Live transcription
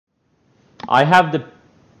I have the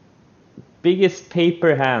biggest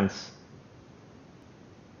paper hands.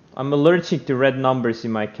 I'm allergic to red numbers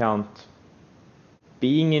in my account.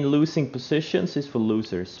 Being in losing positions is for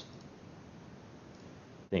losers.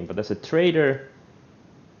 But as a trader,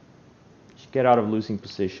 you should get out of losing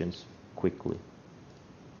positions quickly.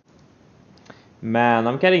 Man,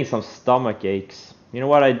 I'm getting some stomach aches. You know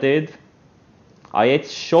what I did? I ate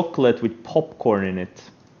chocolate with popcorn in it.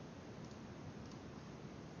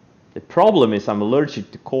 The problem is I'm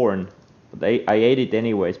allergic to corn, but I ate it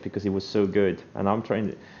anyways because it was so good. And now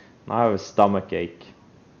I have a stomach ache.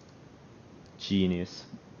 Genius.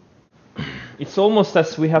 It's almost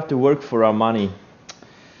as we have to work for our money.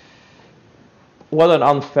 What an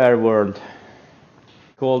unfair world.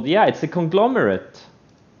 Yeah, it's a conglomerate.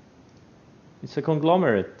 It's a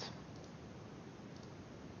conglomerate.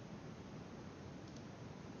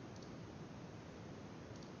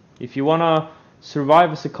 If you wanna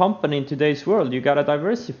survive as a company in today's world, you gotta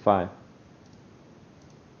diversify.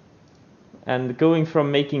 And going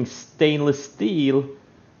from making stainless steel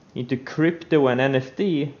into crypto and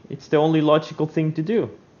NFT, it's the only logical thing to do.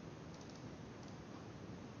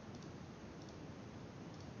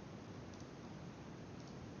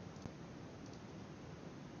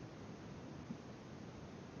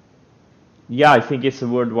 Yeah, I think it's a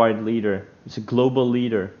worldwide leader. It's a global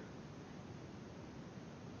leader.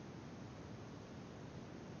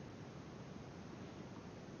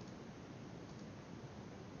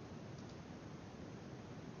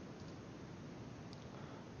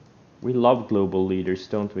 We love global leaders,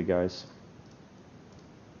 don't we, guys?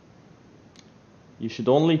 You should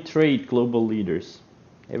only trade global leaders.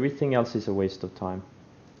 Everything else is a waste of time.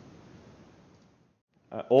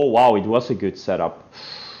 Oh wow, it was a good setup.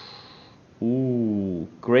 Ooh,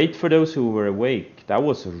 great for those who were awake. That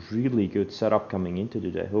was a really good setup coming into the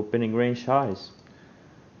day. Opening range highs.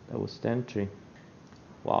 That was the entry.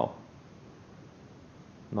 Wow.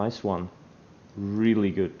 Nice one. Really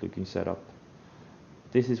good looking setup.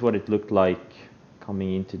 This is what it looked like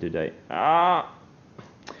coming into the day. Why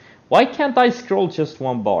can't I scroll just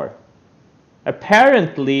one bar?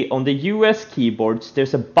 Apparently on the US keyboards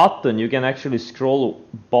there's a button you can actually scroll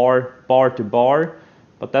bar to bar,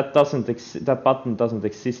 but that button doesn't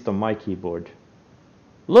exist on my keyboard.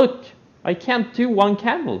 Look, I can't do one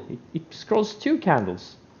candle. It scrolls 2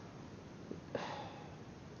 candles.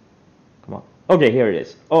 Come on. Okay, here it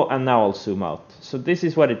is. Oh, and now I'll zoom out. So this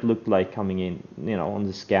is what it looked like coming in, you know, on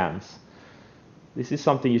the scans. This is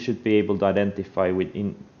something you should be able to identify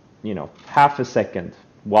within, you know, half a second.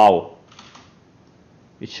 Wow.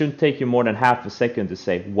 It shouldn't take you more than half a second to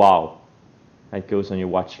say, wow. It goes on your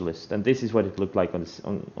watch list. And this is what it looked like on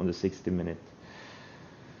the 60 minute.